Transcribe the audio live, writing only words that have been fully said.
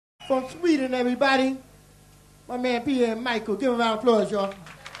from Sweden, everybody. My man Pierre and Michael. Give a round of applause, y'all.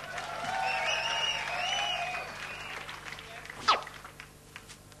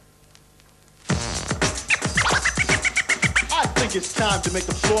 I think it's time to make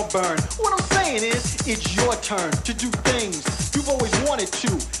the floor burn. What I'm saying is, it's your turn to do things you've always wanted to.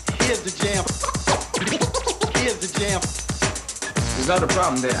 Here's the jam. Here's the jam. There's not a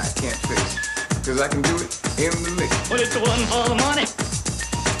problem that I can't fix, because I can do it in the mix. Well, it's one for the money,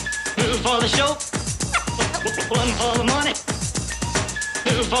 two for the show. One for the money,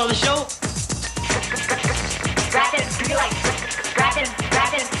 two for the show. Scratching, do you like scratching,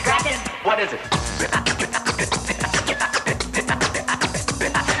 scratching, scratching? What is it?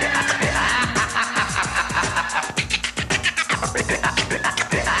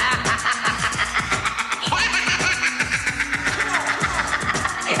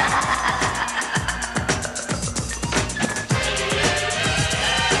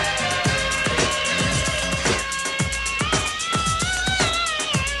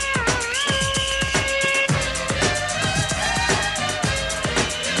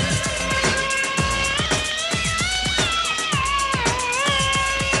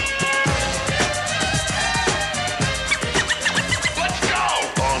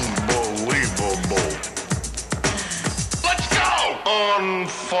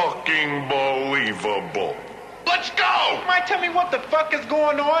 Unfucking believable. Let's go! Might tell me what the fuck is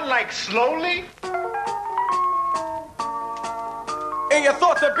going on, like slowly? And you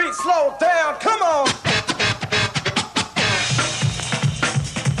thought the beat slowed down, come on!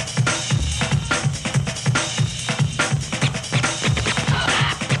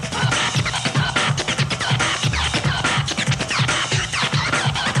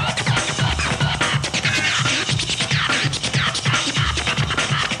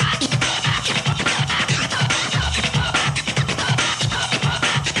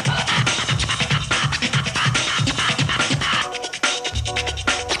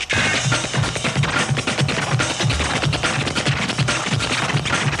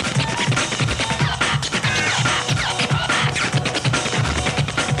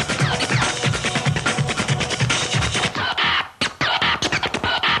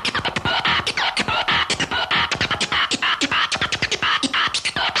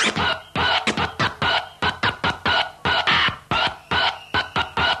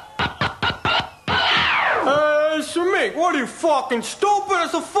 What are you fucking stupid?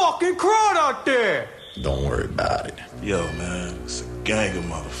 It's a fucking crowd out there. Don't worry about it. Yo, man, it's a gang of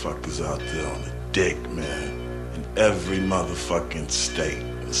motherfuckers out there on the dick, man. In every motherfucking state.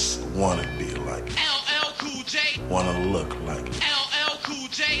 Just wanna be like LL Cool J. Wanna look like LL Cool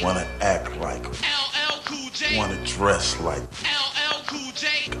J. Wanna act like LL Cool J. Wanna dress like LL Cool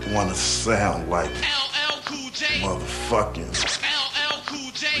J. Wanna sound like LL Cool J. Motherfucking LL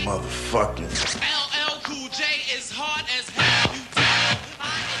Cool J. Motherfucking LL Cool J is hard as hell. You tell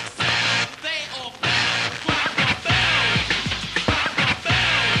I excel. They all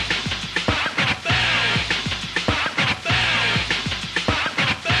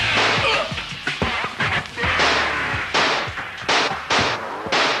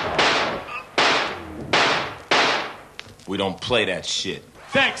We don't play that shit.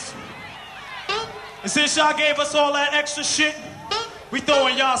 Thanks. And since y'all gave us all that extra shit, we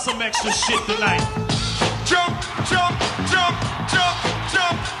throwing y'all some extra shit tonight. Jump, jump, jump, jump,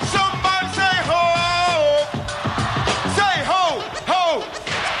 jump. Somebody say ho. Say ho, ho.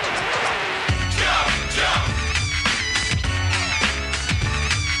 Jump, jump.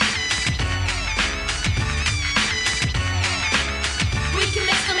 We can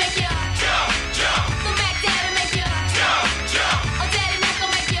make ya jump, jump. Go back down and make ya jump, jump. Oh, Daddy Mac will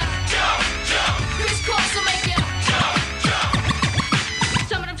make ya jump, jump. Chris Cross will make ya jump, jump.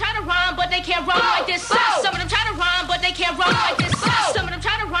 Some of them try to rhyme, but they can't rhyme like this. Some of them try to rhyme, but they can't rhyme like this. Some of them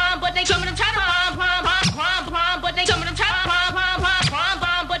try to rhyme, but they. Some of them try to rhyme, but they. Some of them try to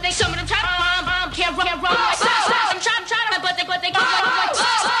rhyme, but they. Some of them try to rhyme, can't rhyme like this. Some try to rhyme, but they can't like this.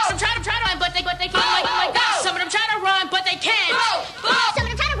 Some try to rhyme, but they can't like this. Some of them try to rhyme, but they can't. Some of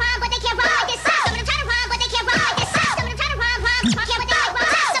them try to rhyme, but they can't rhyme like this. Some of them try to rhyme, but they can't rhyme like this. Some of them try to rhyme, but they can't rhyme like this. Some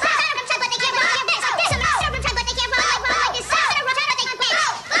of them try to rhyme, but they can't rhyme like this. Some of them try to rhyme, but they can't rhyme like this. Some of them try to rhyme, but they can't rhyme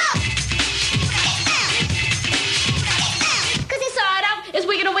like this.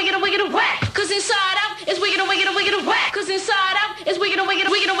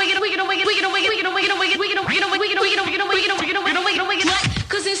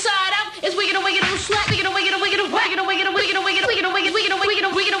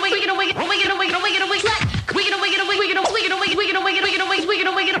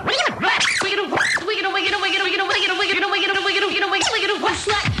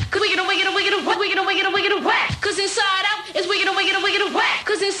 wiggin' whack. Cause inside out is wiggin' whack.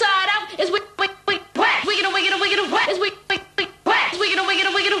 Cause inside out is whack. Wiggin' whack. Is whack. Wiggin'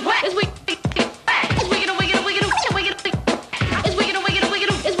 whack. Is whack.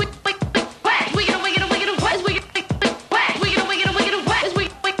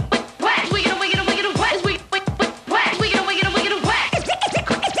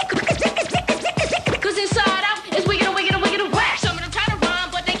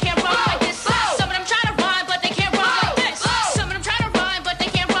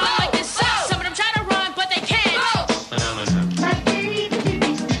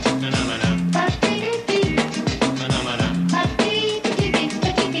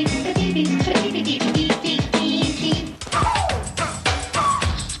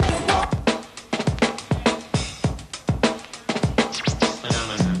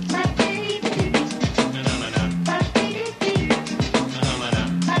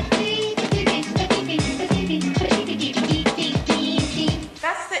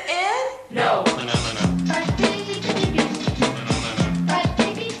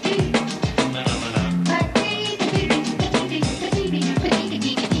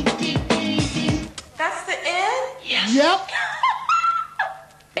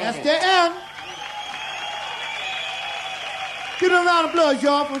 Give a round of applause,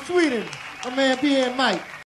 y'all, from Sweden. My man Pierre and Mike.